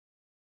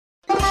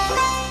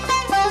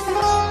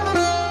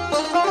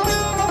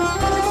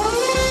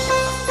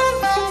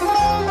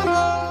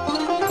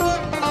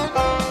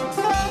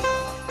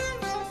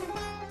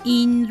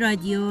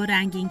رادیو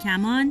رنگین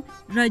کمان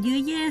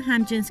رادیوی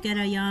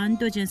همجنسگرایان،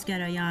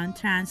 دوجنسگرایان،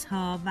 ترنس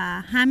ها و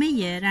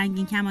همه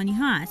رنگین کمانی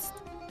ها است.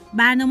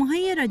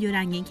 برنامه‌های رادیو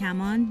رنگین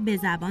کمان به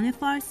زبان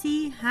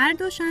فارسی هر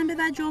دوشنبه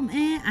و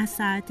جمعه از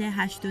ساعت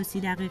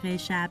 8:30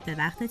 شب به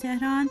وقت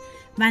تهران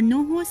و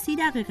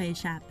 9:30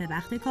 شب به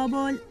وقت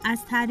کابل از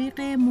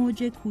طریق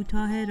موج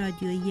کوتاه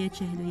رادیویی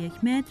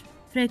 41 متر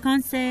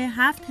فرکانس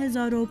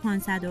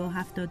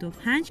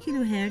 7575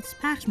 کیلوهرتز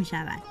پخش می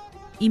شود.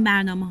 این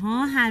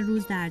برنامه‌ها هر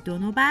روز در 2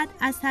 نوبت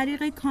از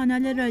طریق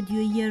کانال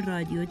رادیویی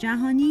رادیو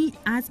جهانی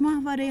از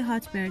ماهواره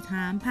هاتبرد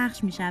هم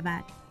پخش می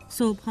شود.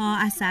 صبح‌ها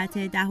از ساعت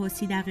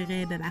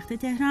 10:30 به وقت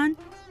تهران،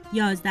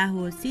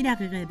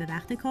 11:30 به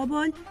وقت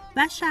کابل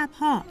و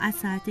شب‌ها از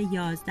ساعت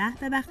 11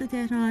 به وقت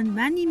تهران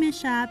و نیمه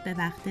شب به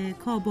وقت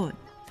کابل.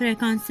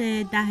 فرکانس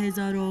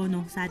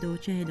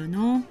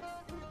 10949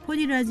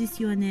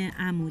 پولیرازیسیون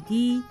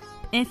عمودی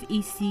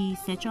FEC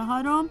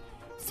 34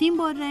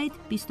 سیمبل ریت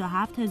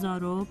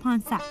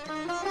 27500.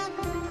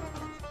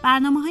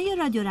 برنامه‌های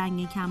رادیو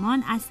رنگین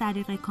کمان از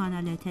طریق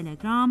کانال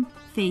تلگرام،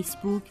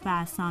 فیسبوک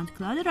و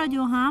ساندکلاد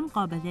رادیو هم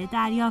قابل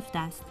دریافت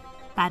است.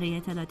 برای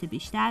اطلاعات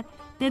بیشتر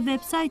به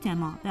وبسایت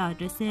ما به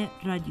آدرس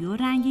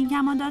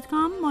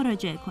radioranginkman.com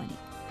مراجعه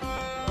کنید.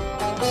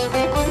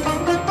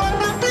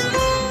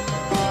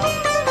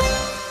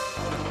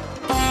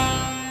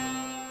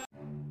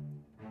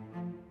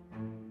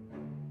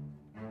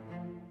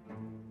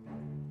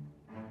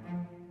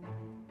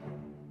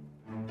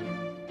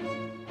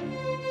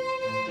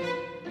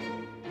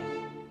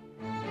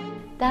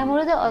 در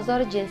مورد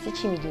آزار جنسی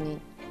چی میدونین؟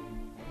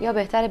 یا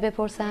بهتره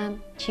بپرسم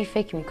چی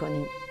فکر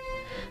میکنین؟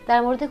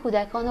 در مورد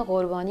کودکان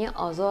قربانی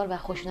آزار و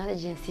خشونت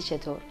جنسی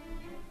چطور؟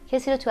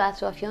 کسی رو تو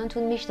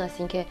اطرافیانتون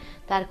میشناسین که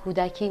در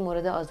کودکی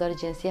مورد آزار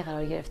جنسی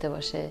قرار گرفته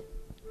باشه؟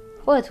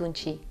 خودتون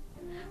چی؟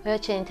 آیا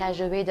چنین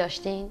تجربه‌ای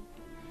داشتین؟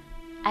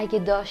 اگه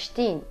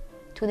داشتین،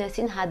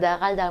 تونستین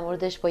حداقل در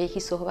موردش با یکی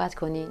صحبت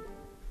کنین؟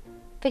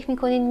 فکر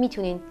میکنین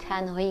میتونین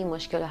تنهایی این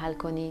مشکل رو حل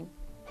کنین؟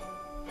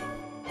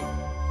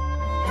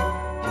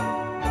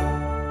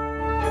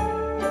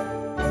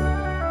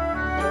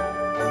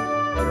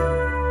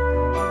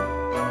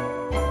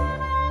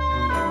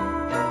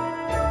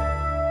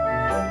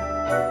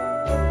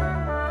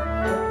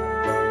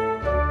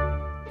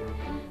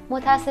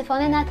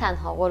 متاسفانه نه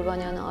تنها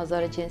قربانیان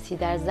آزار جنسی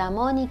در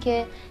زمانی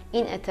که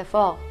این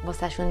اتفاق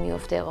واسهشون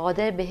میفته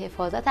قادر به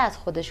حفاظت از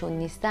خودشون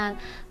نیستن،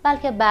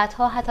 بلکه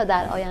بعدها حتی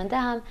در آینده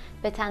هم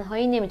به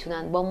تنهایی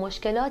نمیتونن با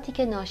مشکلاتی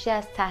که ناشی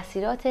از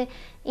تاثیرات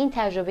این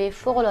تجربه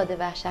فوق‌العاده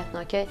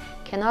وحشتناک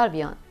کنار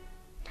بیان.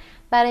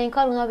 برای این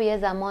کار اونا به یه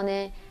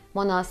زمان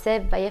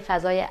مناسب و یه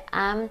فضای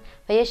امن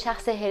و یه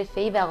شخص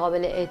حرفه‌ای و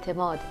قابل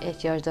اعتماد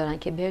احتیاج دارن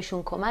که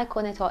بهشون کمک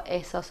کنه تا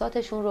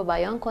احساساتشون رو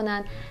بیان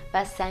کنن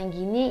و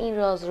سنگینی این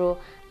راز رو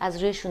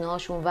از روی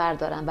شونه‌هاشون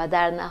وردارن و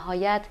در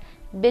نهایت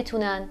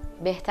بتونن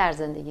بهتر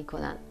زندگی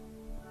کنن.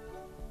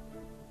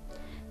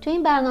 تو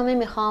این برنامه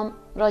میخوام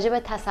راجع به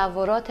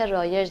تصورات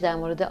رایج در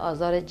مورد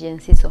آزار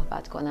جنسی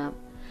صحبت کنم.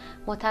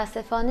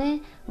 متاسفانه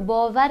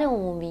باور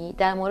عمومی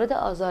در مورد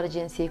آزار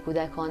جنسی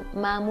کودکان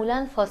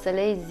معمولاً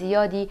فاصله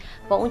زیادی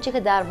با اونچه که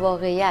در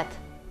واقعیت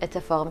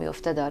اتفاق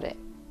میفته داره.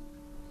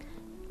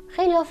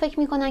 خیلی ها فکر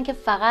میکنن که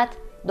فقط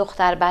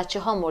دختر بچه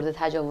ها مورد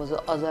تجاوز و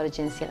آزار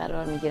جنسی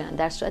قرار میگیرن،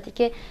 در صورتی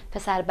که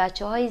پسر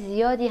بچه های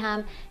زیادی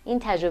هم این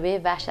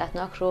تجربه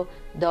وحشتناک رو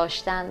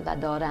داشتن و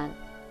دارن.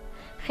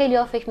 خیلی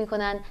ها فکر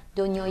میکنن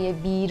دنیای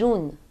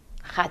بیرون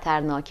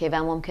خطرناکه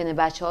و ممکنه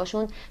بچه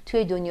هاشون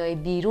توی دنیای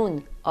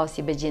بیرون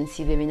آسیب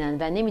جنسی ببینن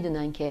و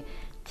نمیدونن که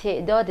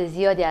تعداد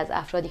زیادی از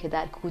افرادی که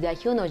در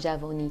کودکی و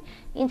نوجوانی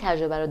این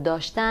تجربه رو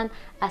داشتن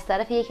از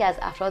طرف یکی از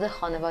افراد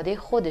خانواده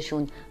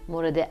خودشون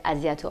مورد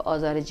اذیت و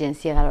آزار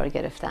جنسی قرار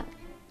گرفتن.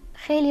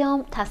 خیلی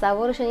هم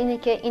تصورشون اینه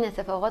که این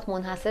اتفاقات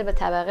منحصر به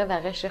طبقه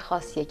و قشر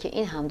خاصیه که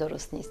این هم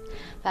درست نیست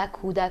و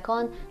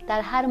کودکان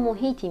در هر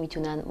محیطی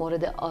میتونن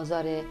مورد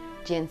آزار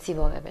جنسی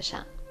واقع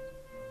بشن.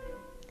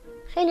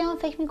 خیلی هم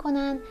فکر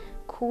میکنن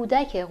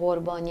کودک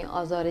قربانی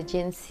آزار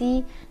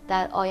جنسی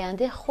در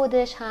آینده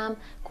خودش هم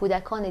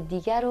کودکان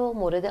دیگر رو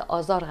مورد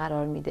آزار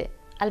قرار میده.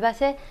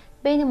 البته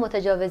بین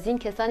متجاوزین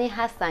کسانی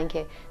هستن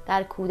که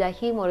در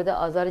کودکی مورد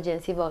آزار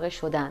جنسی واقع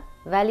شدن،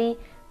 ولی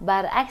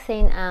برعکس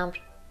این امر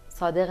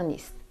صادق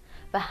نیست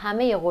و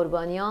همه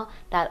قربانی‌ها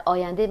در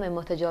آینده به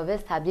متجاوز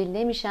تبدیل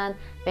نمیشن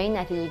و این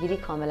نتیجه گیری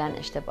کاملا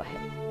اشتباهه.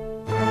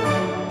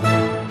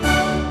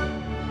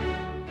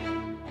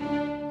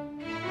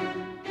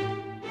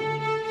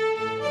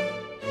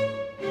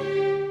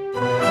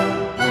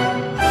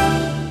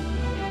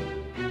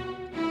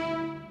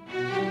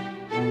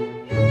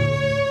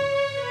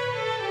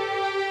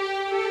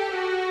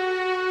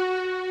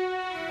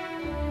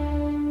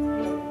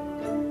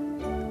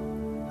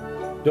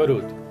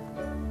 درود،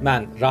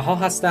 من رها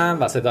هستم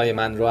و صدای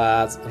من رو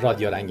از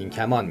رادیو رنگین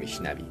کمان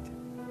میشنوید.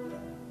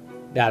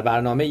 در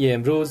برنامه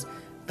امروز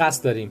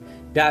قصد داریم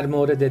در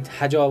مورد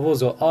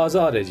تجاوز و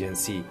آزار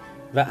جنسی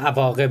و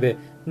عواقب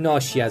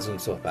ناشی از اون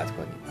صحبت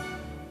کنیم.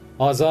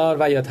 آزار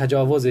و یا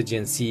تجاوز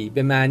جنسی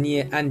به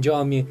معنی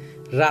انجام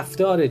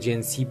رفتار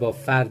جنسی با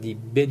فردی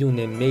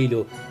بدون میل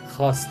و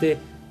خواسته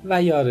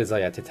و یا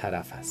رضایت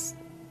طرف است.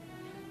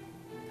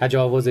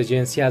 تجاوز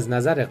جنسی از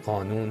نظر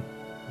قانون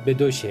به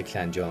دو شکل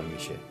انجام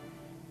میشه.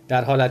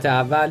 در حالت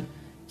اول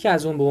که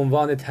از اون به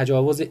عنوان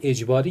تجاوز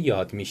اجباری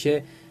یاد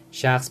میشه،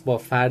 شخص با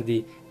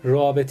فردی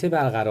رابطه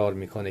برقرار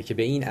میکنه که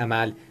به این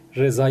عمل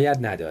رضایت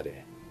نداره.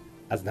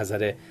 از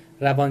نظر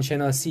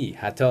روانشناسی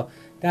حتی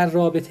در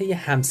رابطه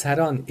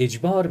همسران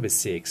اجبار به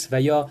سکس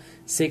و یا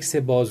سکس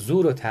با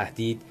زور و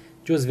تهدید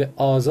جزو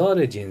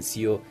آزار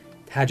جنسی و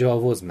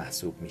تجاوز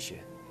محسوب میشه.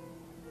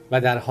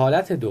 و در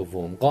حالت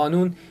دوم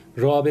قانون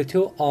رابطه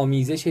و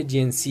آمیزش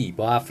جنسی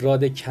با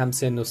افراد کم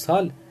سن و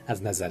سال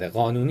از نظر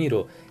قانونی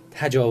رو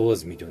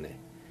تجاوز میدونه.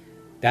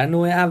 در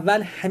نوع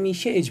اول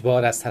همیشه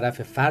اجبار از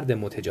طرف فرد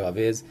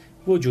متجاوز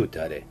وجود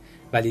داره،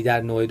 ولی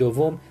در نوع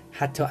دوم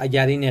حتی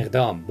اگر این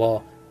اقدام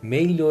با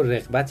میل و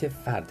رغبت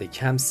فرد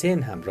کم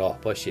سن همراه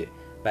باشه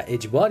و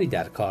اجباری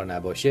در کار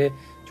نباشه،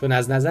 چون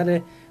از نظر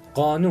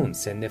قانون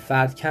سن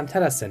فرد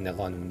کمتر از سن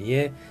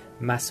قانونیه،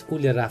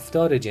 مسئول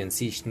رفتار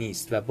جنسیش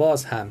نیست و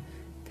باز هم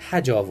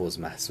تجاوز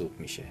محسوب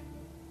میشه.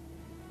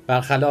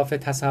 برخلاف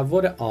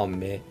تصور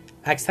عامه،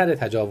 اکثر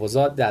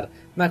تجاوزات در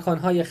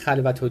مکانهای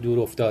خلوت و دور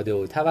افتاده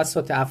و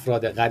توسط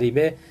افراد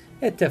غریبه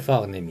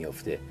اتفاق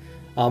نمیفته.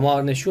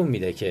 آمار نشون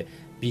میده که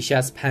بیش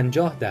از 50%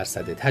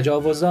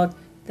 تجاوزات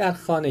در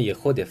خانه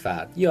خود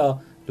فرد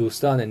یا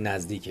دوستان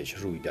نزدیکش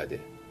روی داده.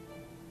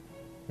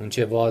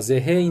 اونچه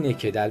واضحه اینه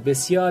که در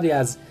بسیاری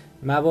از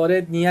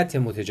موارد نیت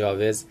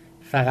متجاوز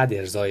فقط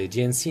ارضای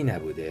جنسی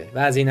نبوده و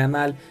از این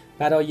عمل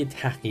برای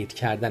تحقیر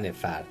کردن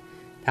فرد،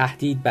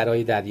 تهدید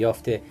برای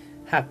دریافت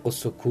حق و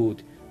سکوت،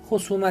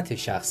 خصومت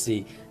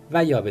شخصی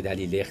و یا به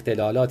دلیل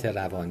اختلالات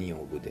روانی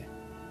او بوده.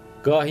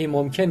 گاهی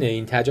ممکنه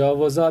این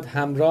تجاوزات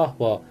همراه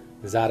با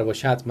ضرب و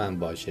شتم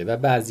باشه و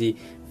بعضی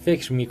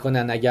فکر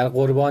میکنن اگر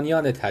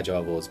قربانیان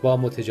تجاوز با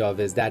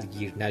متجاوز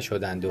درگیر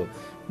نشدند و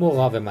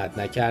مقاومت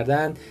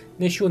نکردند،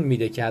 نشون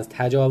میده که از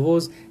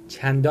تجاوز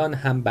چندان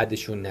هم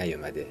بدشون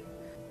نیومده.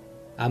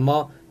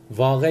 اما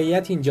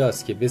واقعیت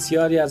اینجاست که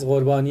بسیاری از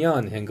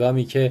قربانیان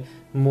هنگامی که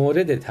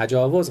مورد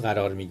تجاوز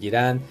قرار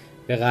میگیرند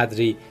به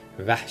قدری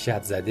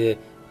وحشت زده،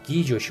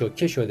 گیج و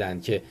شوکه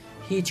شدند که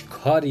هیچ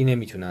کاری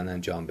نمیتونن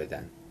انجام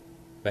بدن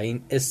و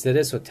این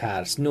استرس و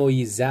ترس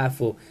نوعی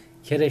ضعف و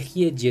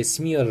کرخی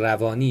جسمی و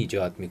روانی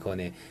ایجاد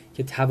میکنه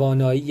که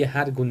توانایی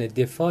هر گونه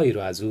دفاعی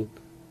رو از او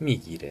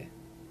میگیره.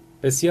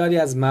 بسیاری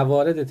از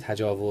موارد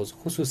تجاوز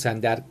خصوصا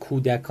در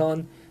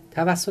کودکان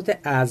توسط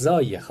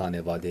اعضای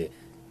خانواده،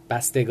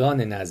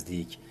 بستگان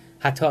نزدیک،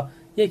 حتی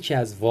یکی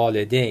از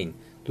والدین،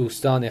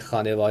 دوستان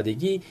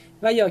خانوادگی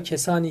و یا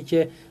کسانی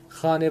که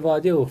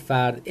خانواده و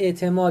فرد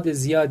اعتماد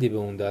زیادی به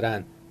اون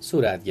دارن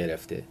صورت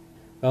گرفته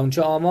و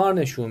اونچه آمار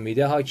نشون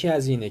میده حاکی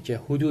از اینه که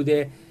حدود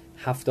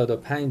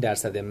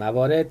 75%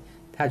 موارد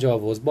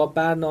تجاوز با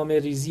برنامه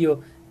ریزی و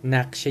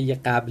نقشه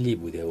قبلی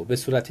بوده و به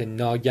صورت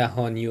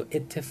ناگهانی و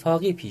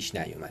اتفاقی پیش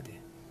نیومده.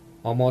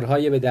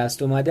 آمارهای به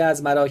دست اومده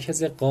از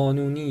مراکز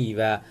قانونی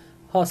و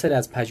حاصل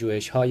از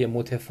پژوهش‌های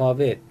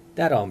متفاوت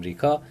در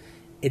آمریکا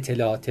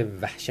اطلاعات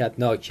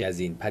وحشتناکی از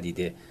این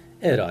پدیده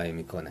ارائه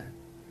می‌کنند.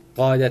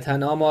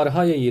 قاعدتاً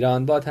آمارهای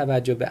ایران با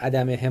توجه به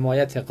عدم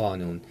حمایت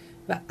قانون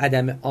و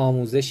عدم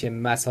آموزش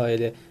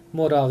مسائل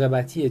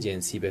مراقبتی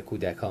جنسی به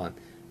کودکان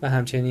و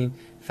همچنین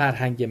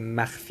فرهنگ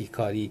مخفی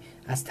کاری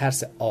از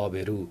ترس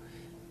آبرو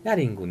در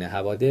این گونه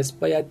حوادث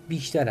باید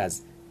بیشتر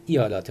از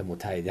ایالات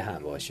متحده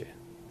هم باشه.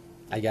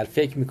 اگر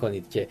فکر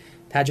میکنید که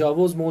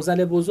تجاوز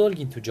معضل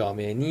بزرگی تو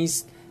جامعه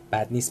نیست،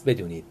 بد نیست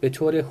بدونید به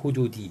طور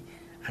حدودی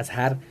از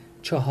هر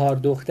 4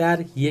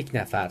 دختر 1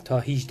 نفر تا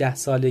 18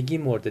 سالگی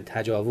مورد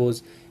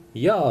تجاوز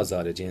یا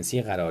آزار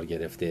جنسی قرار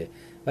گرفته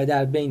و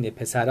در بین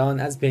پسران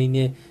از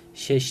بین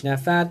 6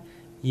 نفر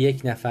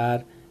 1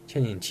 نفر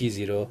چنین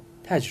چیزی رو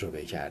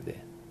تجربه کرده.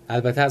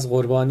 البته از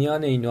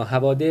قربانیان این نوع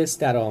حوادث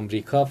در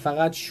آمریکا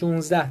فقط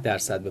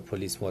 16% به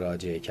پلیس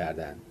مراجعه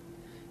کردند.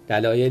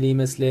 دلایلی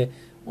مثل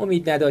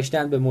امید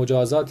نداشتن به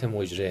مجازات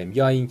مجرم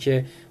یا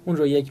اینکه اون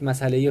رو یک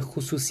مسئله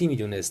خصوصی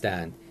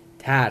میدونستند،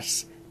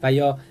 ترس و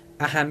یا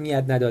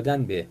اهمیت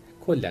ندادن به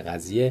کل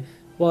قضیه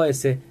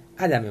باعث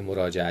عدم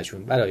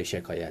مراجعهشون برای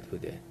شکایت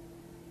بوده.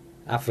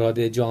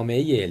 افراد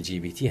جامعه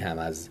LGBT هم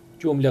از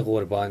جمله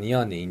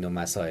قربانیان این نوع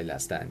مسائل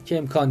هستند که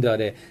امکان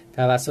داره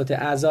توسط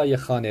اعضای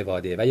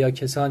خانواده و یا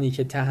کسانی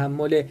که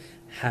تحمل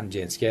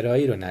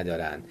همجنسگرایی رو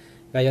ندارن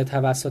و یا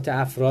توسط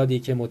افرادی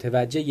که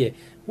متوجه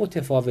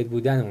متفاوت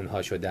بودن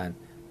اونها شدن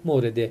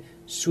مورد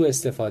سوء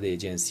استفاده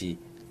جنسی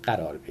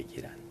قرار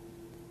بگیرن.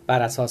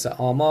 بر اساس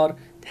آمار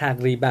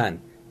تقریباً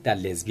در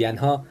لزبیان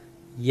ها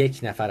 1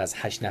 نفر از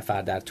 8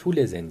 نفر در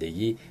طول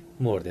زندگی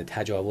مورد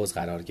تجاوز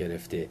قرار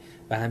گرفته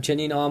و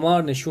همچنین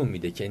آمار نشون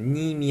میده که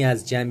نیمی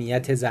از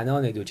جمعیت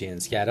زنان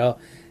دوجنسگرا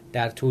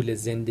در طول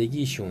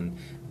زندگیشون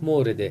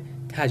مورد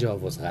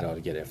تجاوز قرار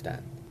گرفتن.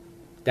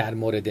 در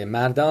مورد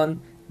مردان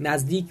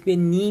نزدیک به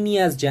نیمی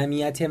از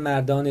جمعیت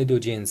مردان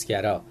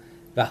دوجنسگرا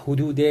و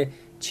حدود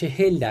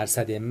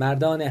 40%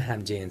 مردان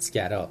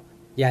همجنسگرا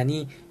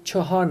یعنی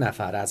 4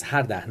 نفر از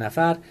هر 10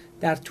 نفر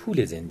در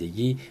طول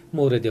زندگی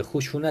مورد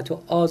خشونت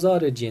و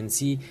آزار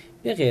جنسی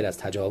به غیر از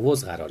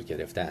تجاوز قرار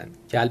گرفتند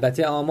که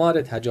البته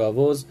آمار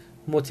تجاوز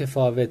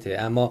متفاوته،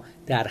 اما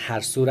در هر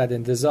صورت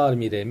انتظار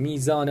میره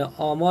میزان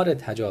آمار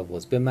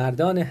تجاوز به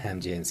مردان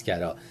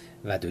همجنسگرا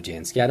و دو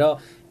جنسگرا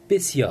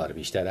بسیار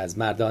بیشتر از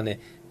مردان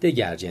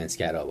دیگر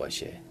جنسگرا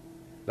باشه.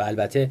 و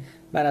البته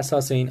بر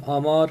اساس این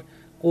آمار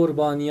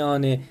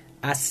قربانیان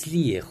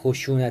اصلی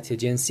خشونت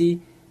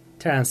جنسی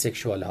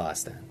ترانسکشوال ها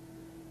هستند.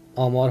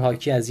 آمار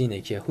حاکی از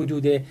اینه که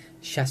حدود 64%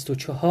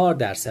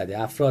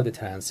 افراد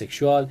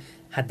ترانسکشوال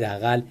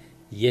حداقل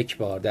یک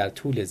بار در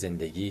طول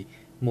زندگی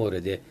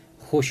مورد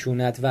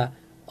خشونت و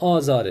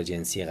آزار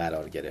جنسی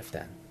قرار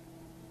گرفتند.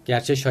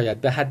 گرچه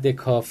شاید به حد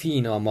کافی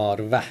این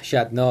آمار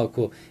وحشتناک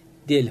و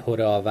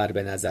دلهره آور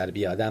به نظر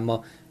بیاد،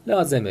 اما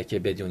لازمه که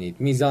بدونید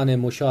میزان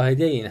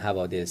مشاهده این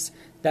حوادث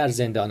در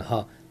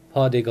زندانها،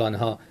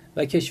 پادگانها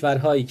و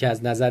کشورهایی که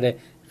از نظر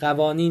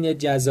قوانین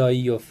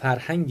جزایی و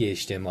فرهنگ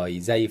اجتماعی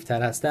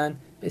ضعیفتر هستند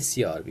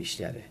بسیار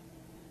بیشتره.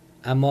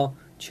 اما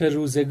چه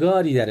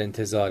روزگاری در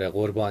انتظار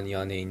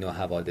قربانیان این نوع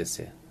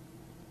حوادثه؟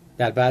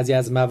 در بعضی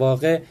از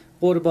مواقع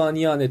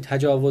قربانیان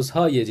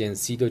تجاوزهای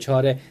جنسی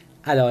دچار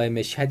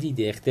علائم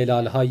شدید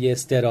اختلالهای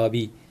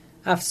اضطرابی،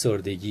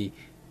 افسردگی،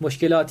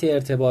 مشکلات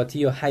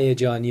ارتباطی و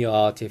هیجانی و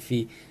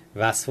عاطفی،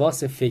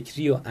 وسواس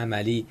فکری و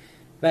عملی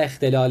و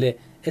اختلال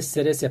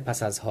استرس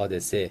پس از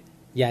حادثه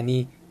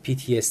یعنی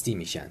PTSD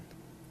میشن.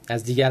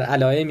 از دیگر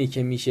علائمی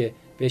که میشه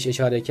بهش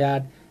اشاره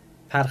کرد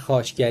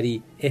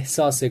پرخاشگری،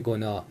 احساس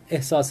گناه،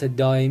 احساس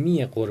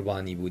دائمی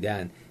قربانی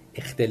بودن،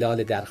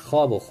 اختلال در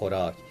خواب و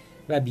خوراک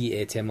و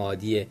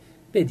بی‌اعتمادی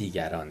به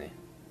دیگرانه.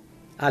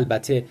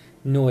 البته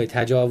نوع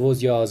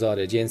تجاوز یا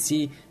آزار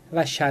جنسی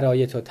و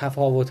شرایط و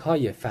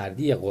تفاوت‌های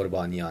فردی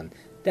قربانیان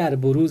در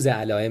بروز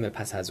علائم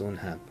پس از اون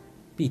هم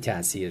بی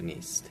تأثیر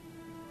نیست.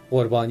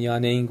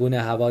 قربانیان این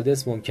گونه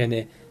حوادث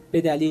ممکنه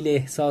به دلیل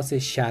احساس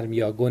شرم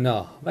یا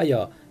گناه و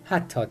یا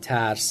حتی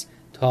ترس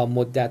تا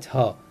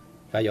مدت‌ها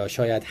و یا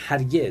شاید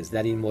هرگز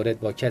در این مورد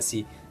با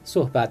کسی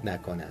صحبت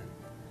نکنند.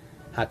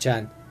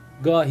 هرچند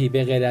گاهی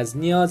به غیر از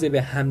نیاز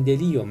به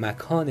همدلی و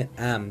مکان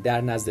امن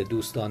در نزد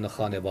دوستان و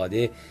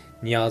خانواده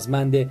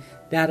نیازمند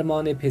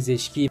درمان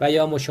پزشکی و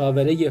یا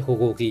مشاوره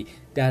حقوقی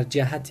در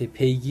جهت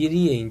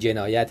پیگیری این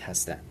جنایت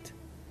هستند.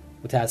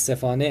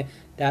 متاسفانه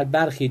در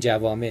برخی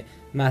جوامع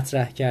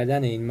مطرح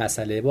کردن این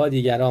مسئله با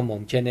دیگران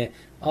ممکنه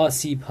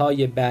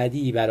آسیب‌های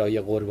بعدی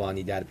برای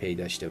قربانی در پی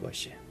داشته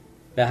باشه.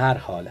 به هر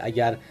حال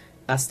اگر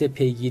قصد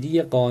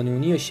پیگیری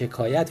قانونی و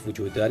شکایت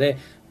وجود داره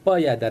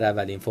باید در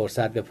اولین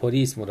فرصت به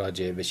پلیس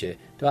مراجعه بشه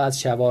تا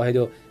از شواهد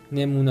و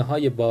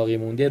نمونه‌های باقی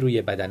مونده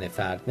روی بدن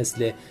فرد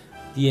مثل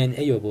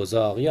DNA و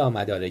بزاق یا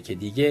مدارک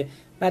دیگه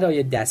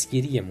برای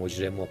دستگیری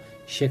مجرم و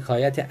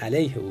شکایت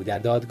علیه او در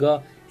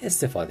دادگاه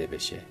استفاده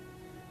بشه.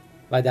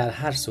 و در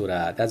هر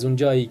صورت از اون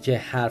جایی که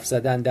حرف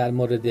زدن در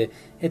مورد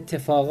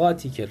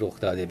اتفاقاتی که رخ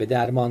داده به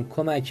درمان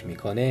کمک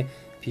میکنه،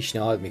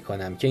 پیشنهاد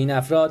میکنم که این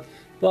افراد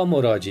با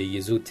مراجعه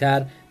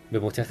زودتر به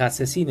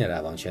متخصصین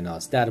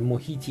روانشناس در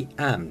محیطی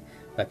امن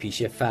و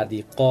پیش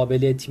فردی قابل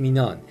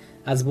اطمینان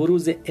از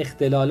بروز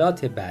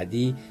اختلالات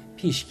بعدی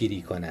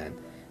پیشگیری کنند.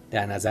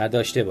 در نظر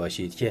داشته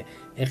باشید که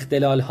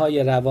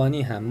اختلال‌های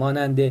روانی هم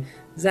مانند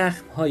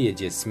زخم‌های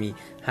جسمی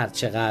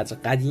هرچقدر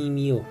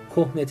قدیمی و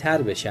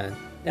کهنه‌تر بشن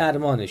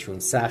درمانشون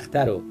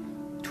سخت‌تر و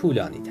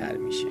طولانی‌تر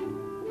میشه.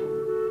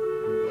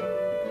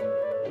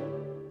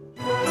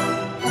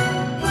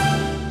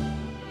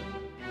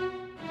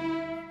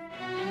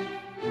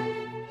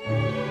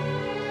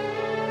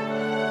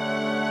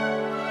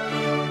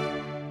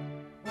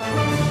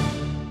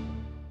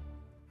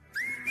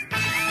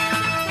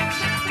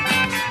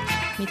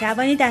 می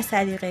توانید از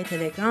طریق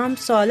تلگرام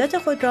سوالات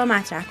خود را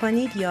مطرح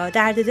کنید یا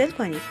درد دل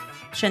کنید.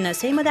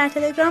 شناسه ما در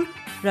تلگرام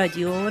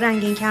رادیو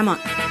رنگین کمان.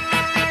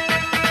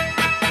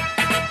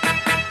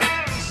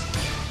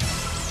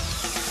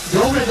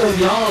 دور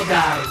دنیا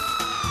در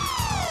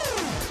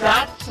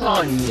 100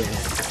 ثانیه.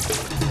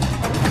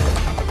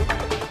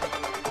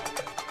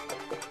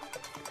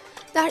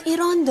 در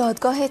ایران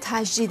دادگاه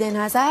تجدید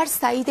نظر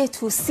سعید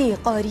طوسی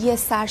قاری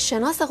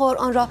سرشناس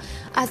قرآن را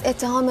از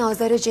اتهام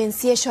آزار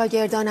جنسی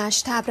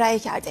شاگردانش تبرئه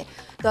کرده.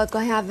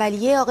 دادگاه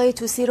اولیه آقای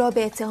طوسی را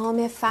به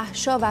اتهام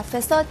فحشا و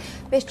فساد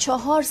به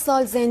 4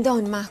 سال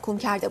زندان محکوم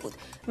کرده بود.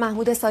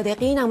 محمود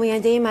صادقی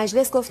نماینده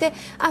مجلس گفته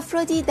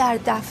افرادی در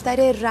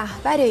دفتر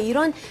رهبر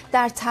ایران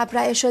در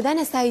تبرئه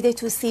شدن سعید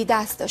طوسی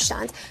دست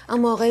داشتند،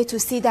 اما آقای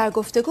طوسی در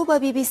گفتگو با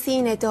BBC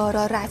این ادعا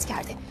را رد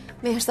کرده.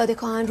 مهرزاد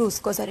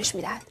کاهنروز گزارش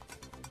می‌دهد.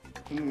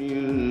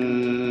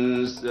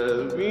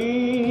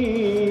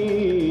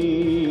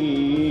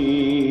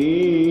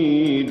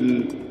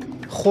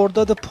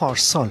 خرداد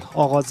پارسال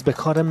آغاز به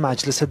کار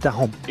مجلس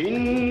دهم.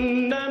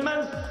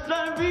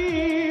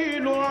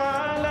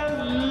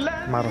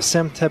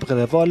 مراسم طبق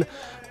روال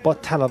با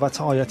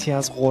تلاوت آیاتی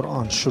از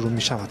قرآن شروع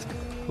می شود.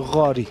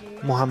 قاری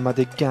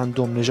محمد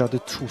گندم نژاد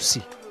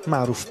طوسی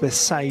معروف به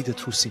سعید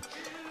طوسی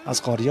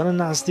از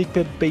قاریان نزدیک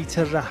به بیت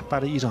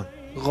رهبر ایران،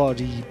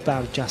 قاری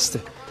برجسته،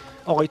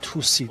 آقای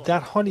طوسی در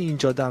حال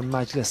اینجا در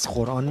مجلس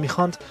قرآن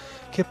می‌خواند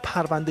که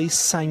پرونده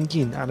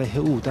سنگین علیه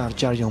او در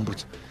جریان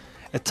بود.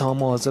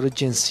 اتهام آزار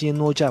جنسی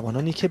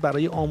نوجوانانی که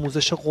برای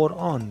آموزش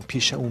قرآن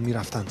پیش او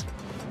می‌رفتند.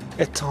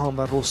 اتهام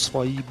و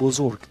رسوایی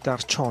بزرگ در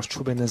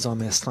چارچوب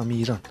نظام اسلامی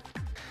ایران.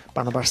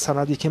 بنابر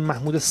سندی که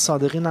محمود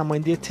صادقی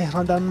نماینده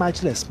تهران در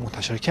مجلس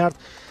منتشر کرد،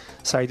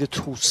 سعید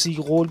طوسی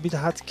قول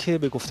می‌دهد که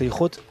به گفته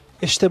خود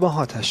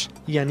اشتباهاتش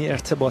یعنی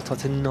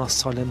ارتباطات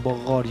ناسالم با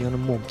قاریان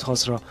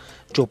ممتاز را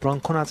جبران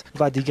کند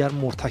و دیگر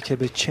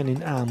مرتکب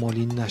چنین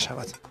اعمالی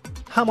نشود.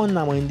 همان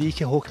نماینده‌ای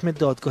که حکم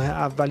دادگاه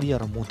اولیه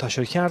را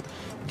منتشر کرد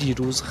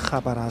دیروز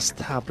خبر از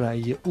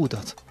تبرئه او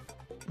داد.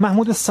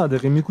 محمود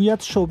صادقی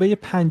میگوید شعبه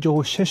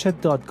 56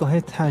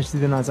 دادگاه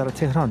تجدید نظر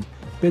تهران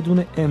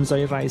بدون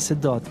امضای رئیس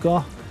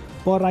دادگاه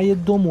با رأی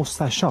 2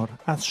 مستشار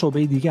از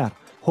شعبه دیگر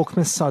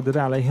حکم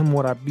صادر علیه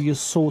مربی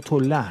صوت و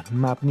لحن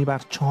مبنی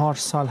بر 4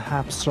 سال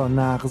حبس را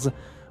نقض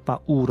و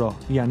او را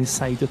یعنی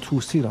سعید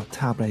طوسی را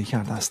تبرئه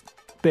کرده است.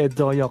 به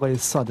ادعای آقای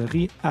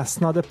صادقی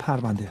اسناد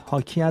پرونده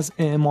حاکی از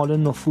اعمال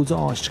نفوذ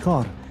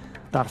آشکار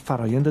در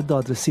فرایند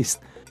دادرسی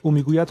است. او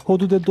میگوید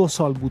حدود 2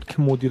 سال بود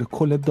که مدیر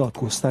کل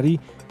دادگستری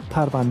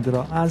پرونده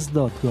را از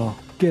دادگاه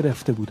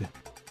گرفته بوده.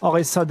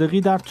 آقای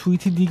صادقی در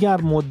توییتی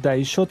دیگر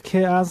مدعی شد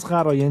که از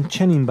قرائن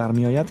چنین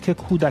برمی‌آید که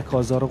کودک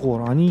آزار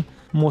قرآنی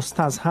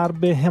مستظهر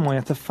به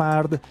حمایت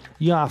فرد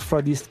یا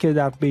افرادی است که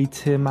در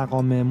بیت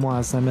مقام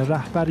معظم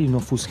رهبری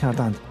نفوذ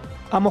کردند.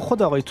 اما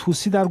خود آقای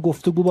طوسی در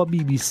گفتگو با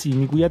BBC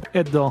میگوید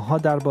ادعاها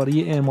درباره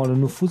اعمال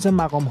نفوذ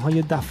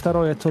مقام‌های دفتر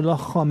آیت الله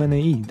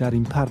خامنه‌ای در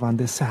این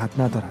پرونده صحت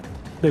ندارد.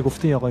 به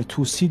گفته آقای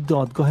طوسی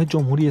دادگاه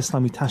جمهوری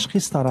اسلامی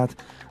تشخیص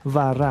دارد و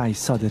رأی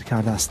صادر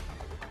کرده است.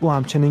 او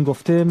همچنین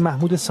گفته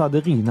محمود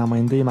صادقی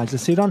نماینده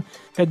مجلس ایران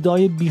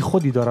ادعای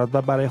بیخودی دارد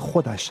و برای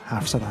خودش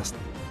حرف زده است.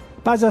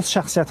 بعضی از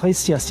شخصیت‌های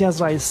سیاسی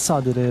از رأی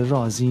صادره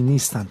راضی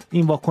نیستند.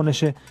 این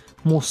واکنش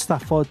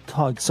مصطفی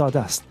تاجزاده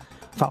است،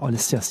 فعال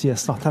سیاسی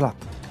اصلاح طلب.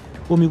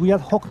 او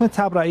میگوید حکم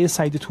تبرئه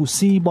سعید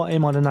طوسی با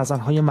اعمال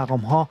نظرهای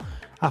مقام‌ها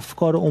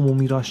افکار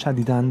عمومی را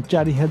شدیداً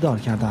جریحه دار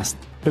کرده است.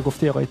 به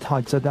گفته آقای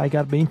تاجزاده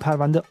اگر به این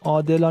پرونده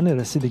عادلانه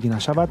رسیدگی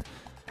نشود،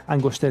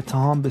 انگشت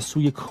اتهام به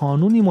سوی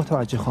کانونی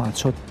متوجه خواهد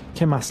شد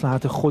که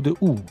مصلحت خود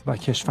او و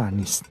کشور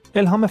نیست.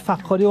 الهام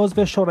فخاری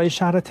عضو شورای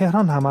شهر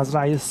تهران هم از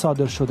رأی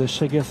صادر شده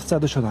شگفت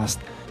زده شده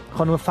است.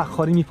 خانم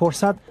فخاری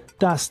میپرسد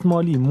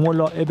دستمالی،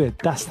 ملاعبه،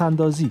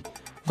 دستاندازی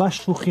و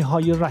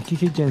شوخی‌های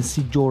رکیک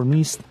جنسی جرم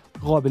نیست،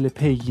 قابل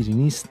پیگیری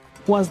نیست.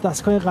 او از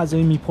دستگاه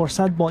قضایی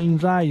میپرسد با این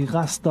رأی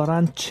قصد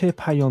دارند چه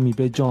پیامی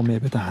به جامعه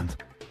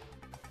بدهند.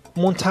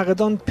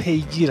 منتقدان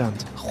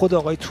پیگیرند. خود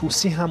آقای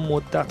طوسی هم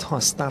مدت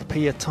هاست در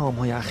پی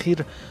اتهام‌های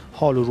اخیر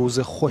حال و روز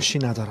خوشی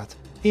ندارد.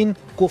 این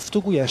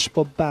گفتگویش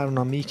با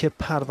برنامه‌ای که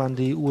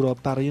پرونده او را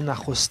برای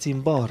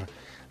نخستین بار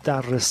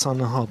در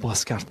رسانه‌ها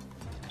باز کرد.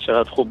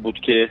 چقدر خوب بود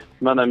که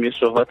منم یه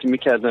صحبتی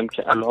می‌کردم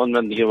که الان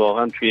من دیگه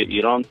واقعا توی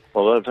ایران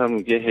باورم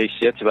یه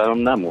حیثیتی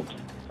برام نموند.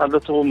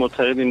 البته ما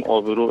معتقدیم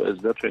آبرو و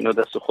عزت و اینا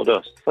دست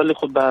خداست، ولی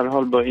خب به هر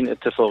حال با این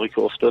اتفاقی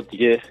که افتاد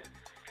دیگه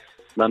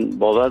من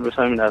باور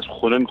بفهمین از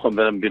خونه میخوام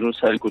برم بیرون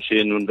سر کوچه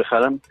نون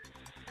بخرم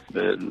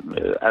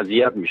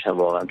اذیت میشم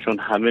واقعا، چون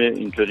همه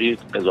اینطوری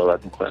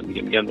قضاوت میکنن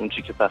دیگه، میگن اون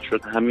چی که پخش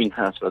شد همین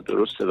هست و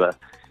درسته و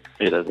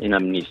غیر از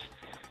اینم نیست.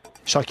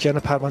 شاکیان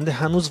پرونده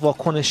هنوز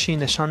واکنشی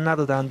نشان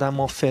ندادند،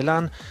 اما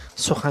فعلا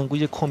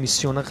سخنگوی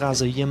کمیسیون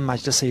قضایی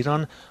مجلس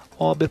ایران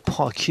آب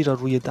پاکی را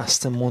روی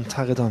دست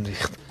منتقدان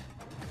ریخت.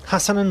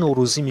 حسن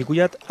نوروزی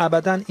میگوید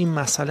ابداً این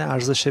مسئله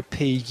ارزش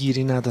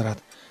پیگیری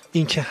ندارد.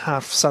 اینکه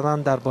حرف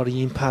زدن درباره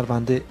این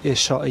پرونده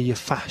اشاعه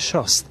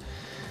فحشاست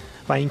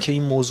و اینکه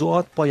این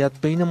موضوعات باید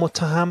بین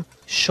متهم،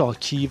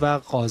 شاکی و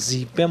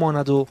قاضی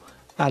بماند و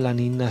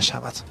علنی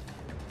نشود.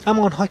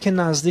 اما آنها که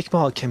نزدیک به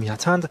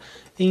حاکمیتند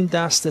این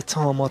دست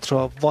اتهامات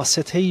را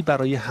واسطه‌ای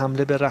برای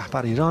حمله به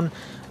رهبر ایران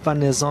و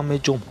نظام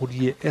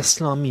جمهوری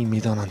اسلامی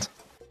می‌دانند.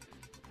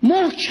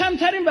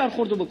 محکم‌ترین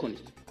برخوردو بکنید.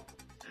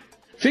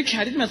 فکر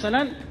کردید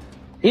مثلا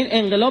این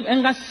انقلاب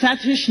انقدر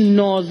سطحش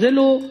نازل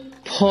و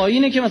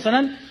پایینه که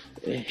مثلا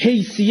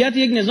حیثیت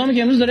یک نظامی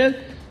که امروز داره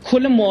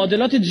کل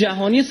معادلات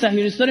جهانی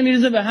صهیونیست‌ها رو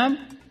میریزه به هم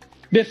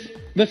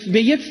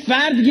به یک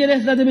فرد گره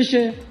زده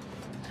بشه؟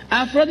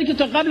 افرادی که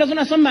تا قبل از اون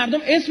اصلا مردم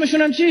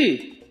اسمشون هم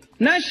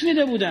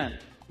نشنیده بودن.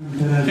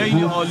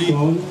 خیلی عالی.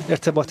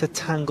 ارتباط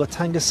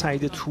تنگاتنگ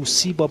سعید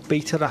طوسی با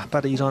بیت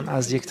رهبر ایران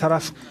از یک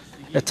طرف،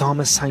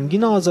 اتهام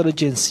سنگین آزار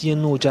جنسی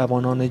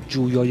نوجوانان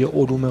جویای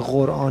علوم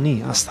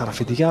قرآنی از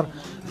طرف دیگر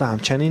و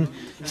همچنین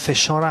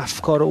فشار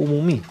افکار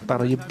عمومی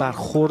برای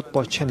برخورد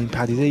با چنین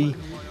پدیده‌ای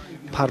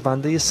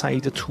پرونده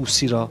سعید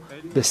طوسی را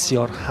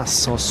بسیار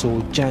حساس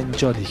و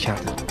جنجالی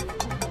کرده.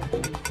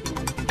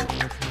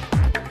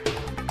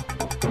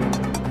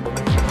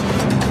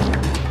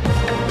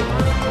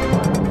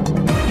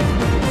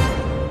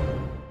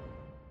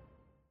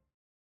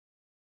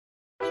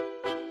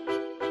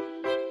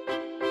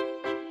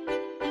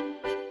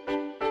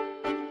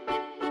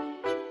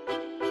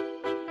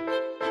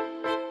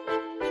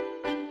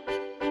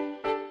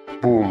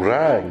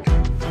 بومرنگ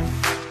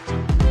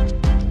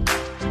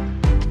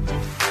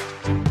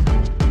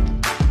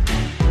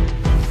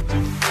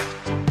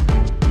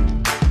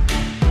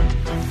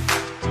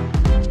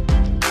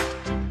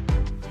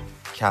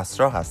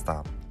کسرا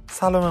هستم.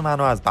 سلام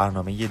منو از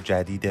برنامه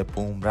جدید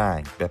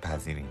بومرنگ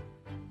بپذیرین.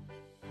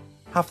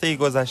 هفته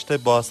گذشته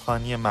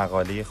بازخوانی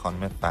مقاله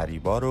خانم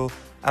فریبا رو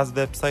از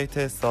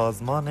وبسایت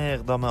سازمان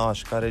اقدام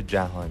آشکار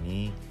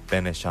جهانی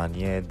به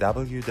نشانی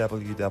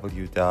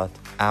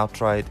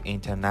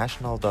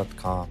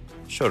www.outrightinternational.com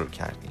شروع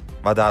کردیم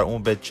و در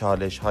اون به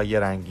چالش‌های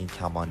رنگین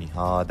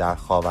کمانی‌ها در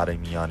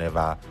خاورمیانه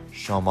و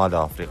شمال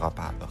آفریقا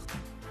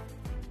پرداختیم.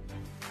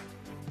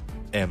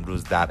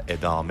 امروز در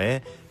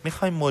ادامه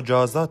میخوایم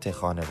مجازات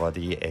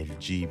خانواده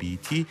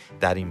LGBT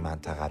در این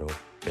منطقه رو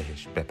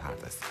بهش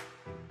بپردازیم.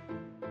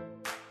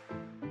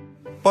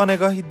 با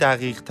نگاهی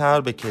دقیق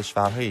تر به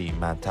کشورهای این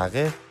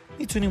منطقه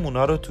میتونیم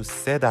اونا رو تو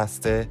 3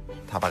 دسته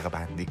طبقه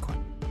بندی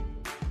کنیم.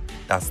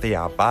 دسته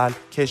اول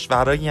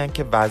کشورهایی هستند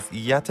که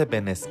وضعیت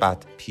به نسبت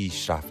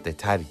پیشرفته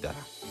تری دارن.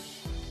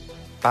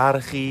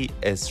 برخی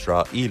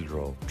اسرائیل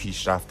رو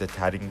پیشرفته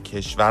ترین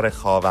کشور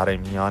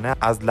خاورمیانه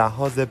از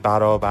لحاظ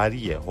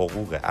برابری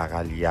حقوق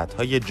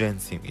اقلیت‌های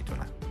جنسی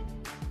میدونن.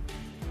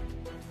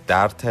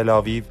 در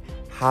تل‌آویو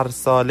هر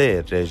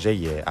ساله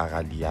رژه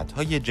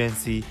اقلیت‌های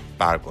جنسی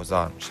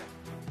برگزار میشه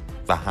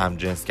و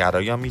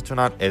همجنسگرایان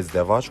میتونن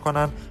ازدواج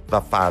کنن و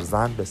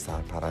فرزند به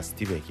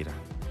سرپرستی بگیرن.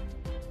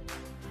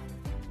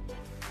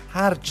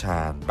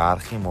 هرچند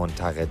برخی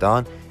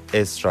منتقدان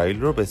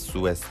اسرائیل رو به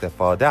سوء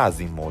استفاده از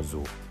این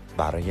موضوع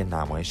برای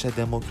نمایش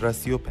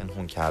دموکراسی و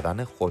پنهون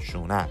کردن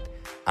خشونت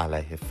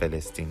علیه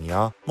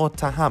فلسطینیا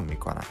متهم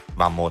میکنن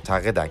و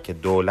معتقدند که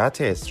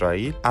دولت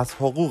اسرائیل از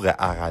حقوق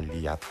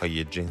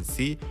اقلیت‌های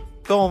جنسی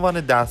به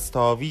عنوان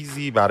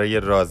دستاویزی برای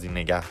راضی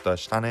نگه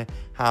داشتن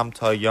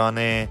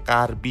همتایان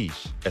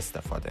غربیش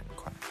استفاده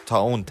میکنه تا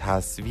اون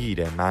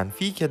تصویر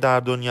منفی که در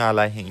دنیا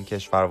علیه این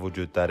کشور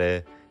وجود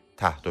داره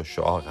تحت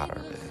شعاع قرار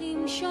بده.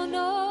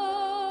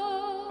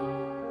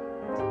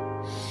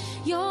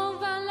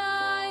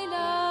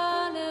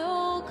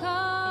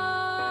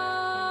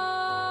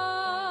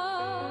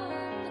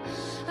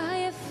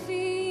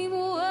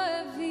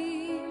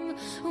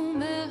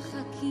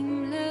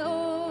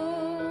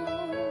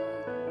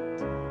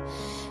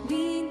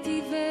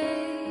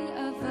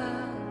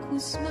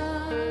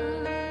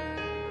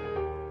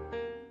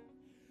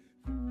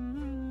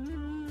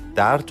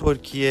 در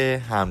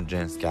ترکیه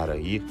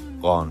همجنسگرایی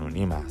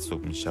قانونی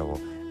محسوب میشه و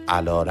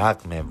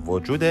علیرغم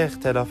وجود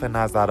اختلاف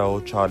نظرها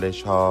و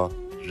چالش‌ها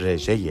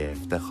رژه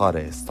افتخار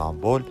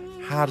استانبول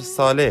هر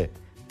ساله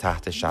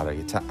تحت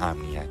شرایط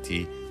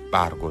امنیتی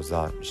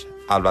برگزار میشه.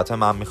 البته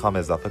من میخوام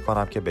اضافه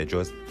کنم که به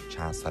جز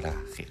چند سال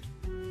اخیر.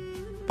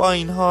 با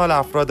این حال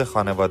افراد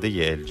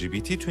خانواده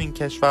LGBT تو این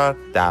کشور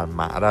در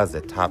معرض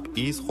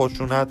تبعیض،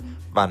 خشونت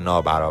و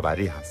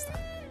نابرابری هستند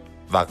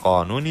و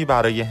قانونی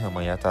برای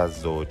حمایت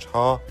از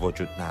زوجها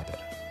وجود نداره.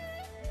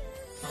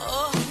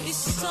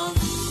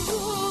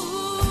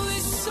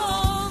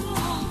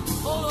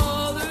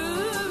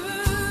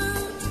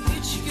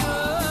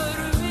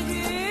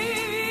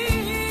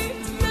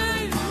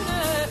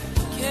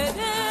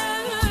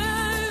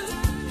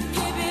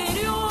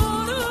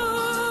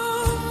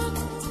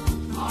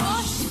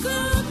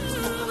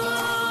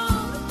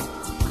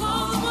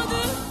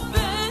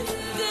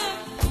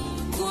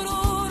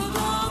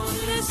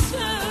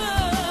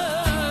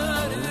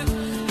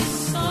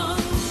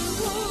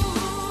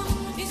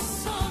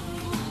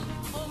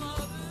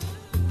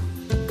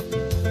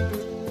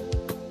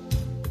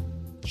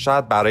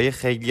 شاید برای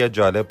خیلی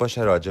جالب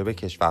باشه راجع به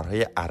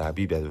کشورهای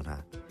عربی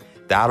بدونن.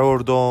 در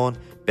اردن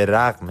به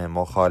رغم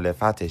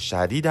مخالفت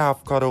شدید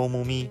افکار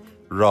عمومی،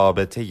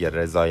 رابطه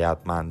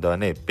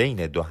رضایتمندانه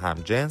بین دو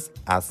همجنس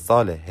از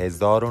سال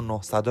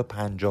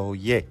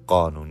 1951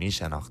 قانونی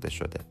شناخته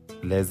شده.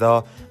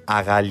 لذا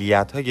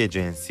اقلیت‌های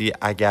جنسی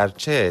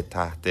اگرچه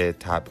تحت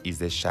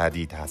تبعیض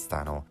شدید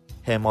هستن و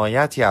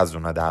حمایتی از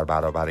اونا در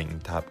برابر این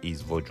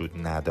تبعیض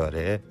وجود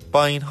نداره،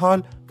 با این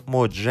حال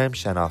مجرم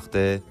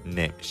شناخته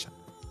نمیشن.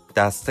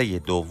 دسته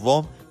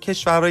دوم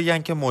کشورهایی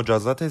هستند که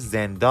مجازات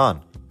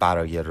زندان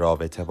برای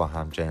رابطه با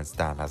همجنس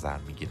در نظر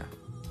میگیرن.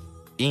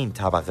 این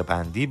طبقه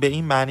بندی به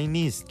این معنی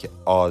نیست که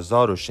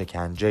آزار و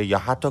شکنجه یا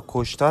حتی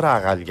کشتار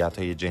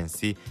اقلیت‌های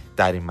جنسی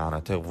در این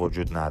مناطق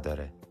وجود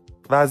نداره.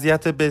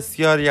 وضعیت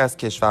بسیاری از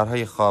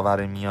کشورهای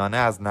خاورمیانه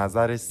از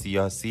نظر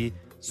سیاسی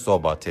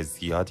ثبات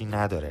زیادی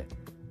نداره.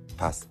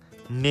 پس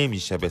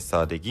نمیشه به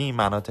سادگی این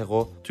مناطق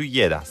رو تو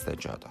یه دسته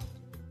جا داد.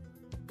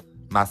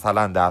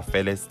 مثلا در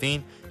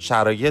فلسطین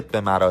شرایط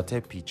به مراتب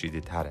پیچیده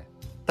تره.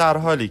 در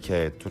حالی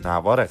که تو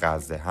نوار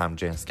غزه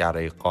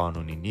همجنسگرایی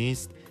قانونی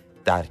نیست،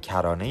 در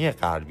کرانه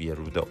غربی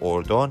رود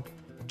اردن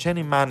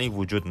چنین منعی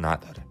وجود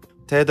نداره.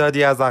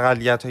 تعدادی از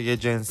اقلیت‌های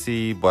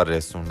جنسی با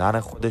رسوندن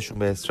خودشون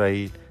به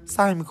اسرائیل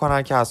سعی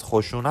میکنن که از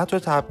خشونت و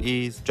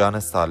تبعیض جان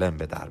سالم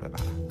به در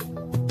ببرن.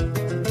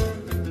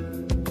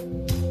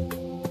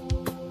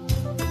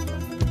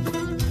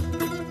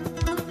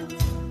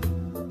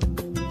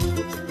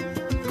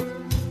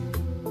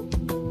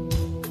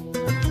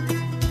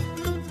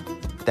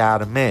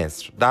 در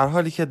مصر در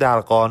حالی که در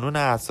قانون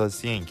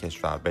اساسی این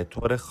کشور به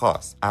طور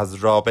خاص از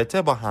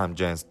رابطه با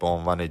همجنس به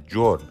عنوان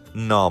جرم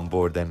نام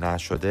برده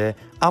نشده،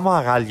 اما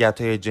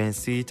اقلیت‌های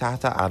جنسی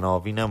تحت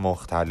عناوین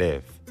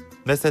مختلف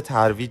مثل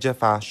ترویج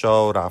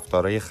فحشا و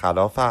رفتارهای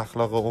خلاف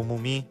اخلاق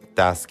عمومی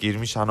دستگیر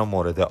میشن و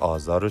مورد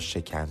آزار و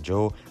شکنجه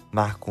و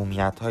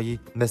محکومیت‌هایی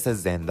مثل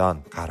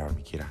زندان قرار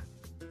میگیرن.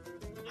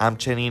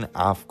 همچنین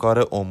افکار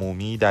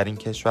عمومی در این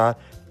کشور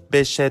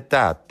به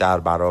شدت در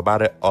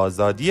برابر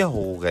آزادی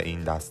حقوق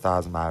این دسته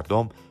از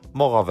مردم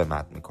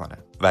مقاومت میکنه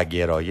و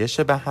گرایش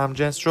به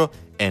همجنس رو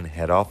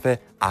انحراف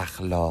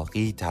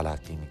اخلاقی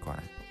تلقی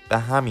میکنه. به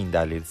همین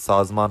دلیل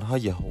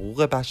سازمان‌های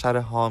حقوق بشر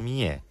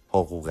حامی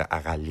حقوق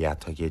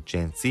اقلیت‌های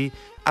جنسی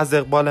از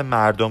اقبال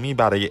مردمی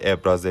برای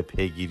ابراز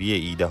پیگیری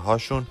ایده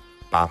هاشون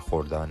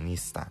برخوردار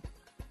نیستند.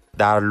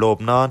 در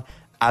لبنان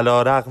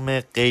علیرغم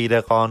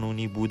غیر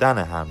قانونی بودن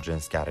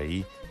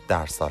همجنسگرایی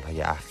در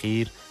سالهای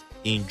اخیر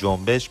این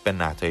جنبش به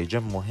نتایج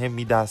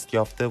مهمی دست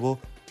یافته و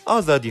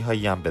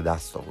آزادی‌هایی هم به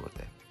دست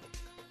آورده.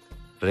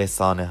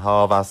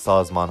 رسانه‌ها و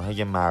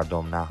سازمان‌های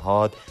مردم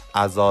نهاد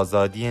از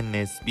آزادی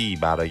نسبی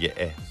برای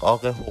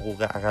احقاق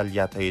حقوق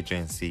اقلیت‌های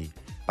جنسی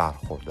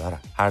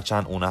برخوردارند.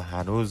 هرچند اونا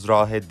هنوز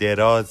راه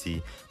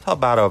درازی تا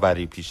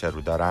برابری پیش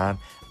رو دارن،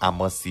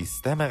 اما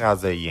سیستم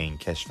قضایی این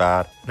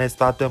کشور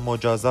نسبت به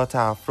مجازات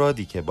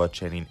افرادی که با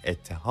چنین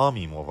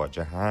اتهامی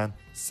مواجهن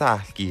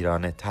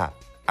سهلگیرانه تر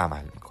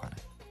عمل میکنه.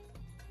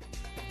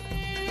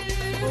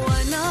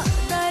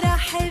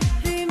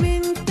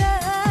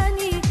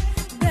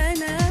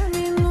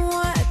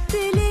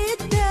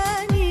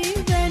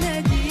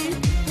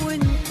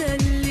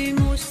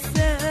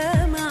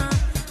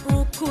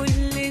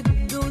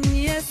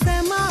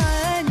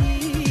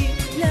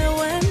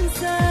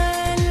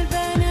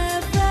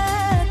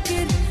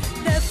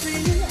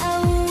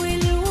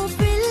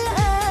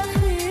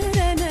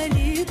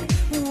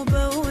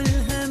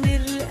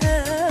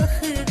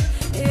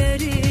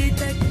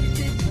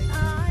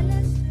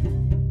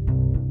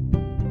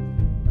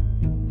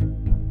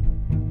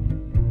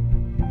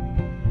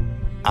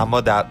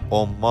 اما در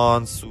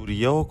عمان،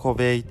 سوریه و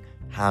کویت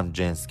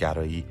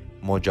همجنسگرایی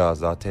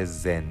مجازات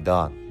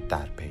زندان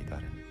در پی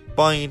داره.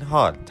 با این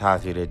حال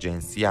تغییر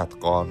جنسیت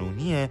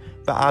قانونیه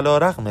و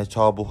علیرغم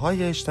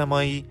تابوهای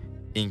اجتماعی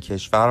این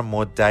کشور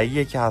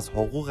مدعیه که از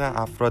حقوق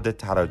افراد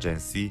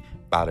تراجنسی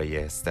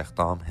برای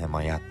استخدام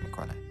حمایت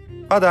میکنه.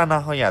 و در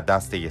نهایت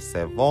دسته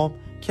سوم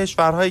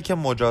کشورهایی که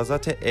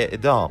مجازات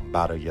اعدام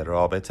برای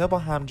رابطه با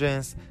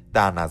همجنس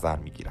در نظر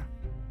میگیرن.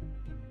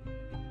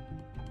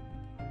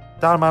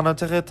 در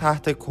مناطق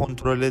تحت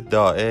کنترل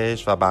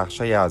داعش و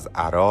بخشای از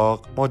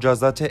عراق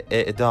مجازات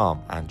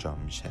اعدام انجام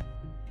میشه.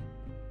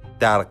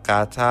 در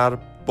قطر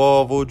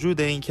با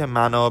وجود اینکه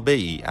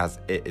منابعی از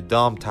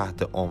اعدام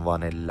تحت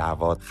عنوان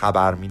لواط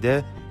خبر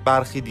میده،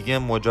 برخی دیگه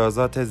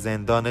مجازات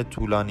زندان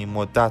طولانی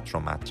مدت رو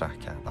مطرح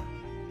کردن.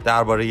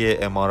 درباره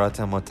امارات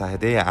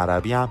متحده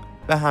عربی هم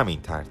به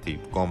همین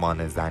ترتیب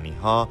گمان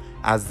زنی‌ها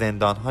از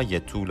زندان‌های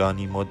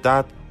طولانی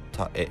مدت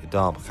تا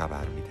اعدام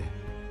خبر میده.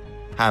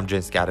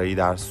 همجنسگرایی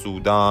در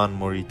سودان،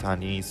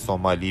 موریتانی،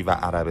 سومالی و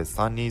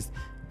عربستان نیز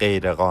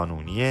غیر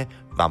قانونیه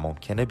و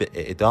ممکنه به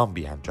اعدام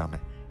بیانجامه.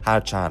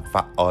 هرچند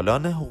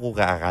فعالان حقوق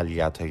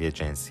اقلیت‌های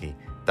جنسی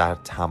در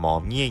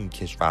تمامی این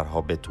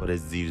کشورها به طور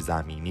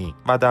زیرزمینی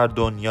و در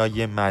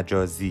دنیای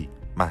مجازی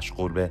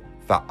مشغول به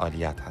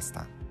فعالیت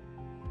هستند.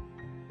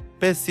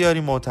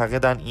 بسیاری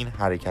معتقدند این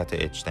حرکت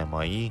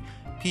اجتماعی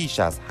پیش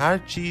از هر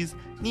چیز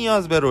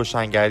نیاز به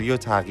روشنگری و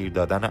تغییر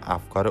دادن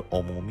افکار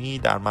عمومی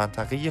در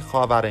منطقه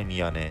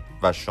خاورمیانه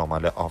و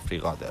شمال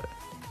آفریقا داره.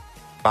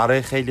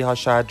 برای خیلی ها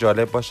شاید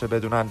جالب باشه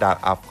بدونن در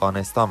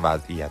افغانستان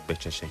وضعیت به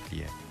چه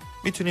شکلیه.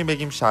 میتونیم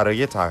بگیم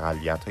شرایط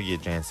اقلیت‌های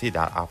جنسی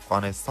در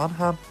افغانستان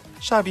هم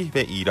شبیه به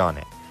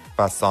ایرانه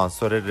و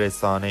سانسور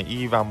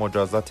رسانه‌ای و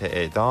مجازات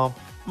اعدام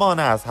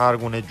مانع از هر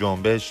گونه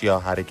جنبش یا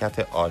حرکت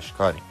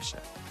آشکاری میشه.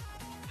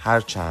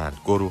 هرچند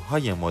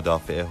گروه‌های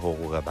مدافع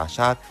حقوق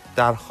بشر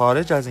در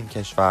خارج از این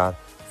کشور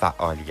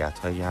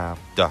فعالیت‌هایی هم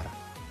دارند.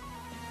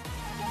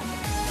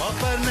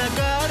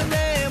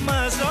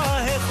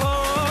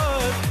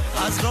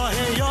 از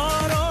راه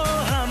یار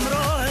و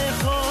همراه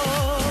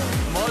خود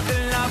ما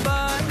دل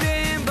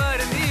نبندیم بر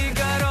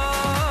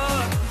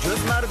دیگران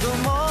جز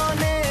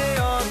مردمان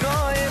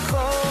آگاه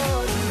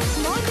خود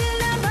ما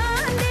دل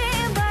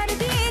نبندیم بر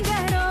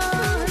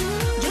دیگران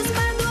جز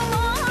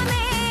مردمان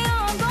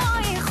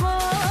آگاه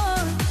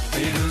خود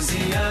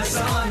پیروزی از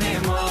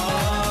آن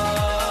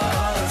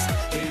ماست.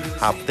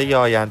 هفته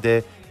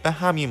آینده به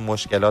همین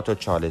مشکلات و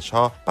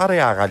چالش‌ها برای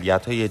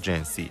اقلیت‌های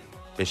جنسی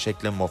به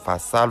شکل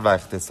مفصل و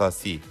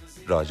اختصاصی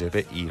راجع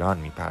به ایران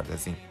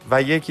میپردازیم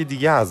و یکی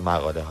دیگه از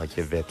مقاله ها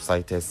که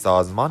وبسایت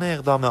سازمان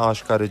اقدام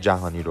آشکار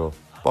جهانی رو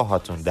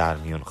باهاتون در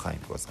میون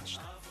خواهیم گذاشت.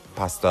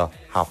 پس تا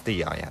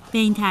هفته آینده. به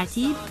این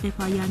ترتیب به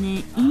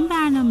پایان این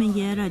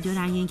برنامه رادیو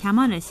رنگین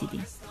کمان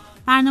رسیدیم.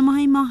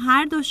 برنامه‌های ما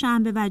هر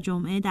دوشنبه و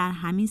جمعه در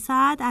همین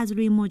ساعت از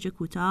روی موج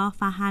کوتاه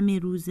و همه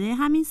روزه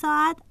همین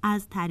ساعت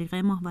از طریق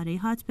ماهواره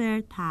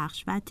هاتبرد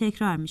پخش و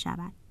تکرار می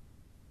شود.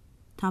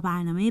 تا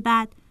برنامه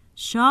بعد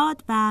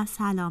شاد و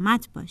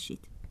سلامت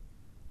باشید.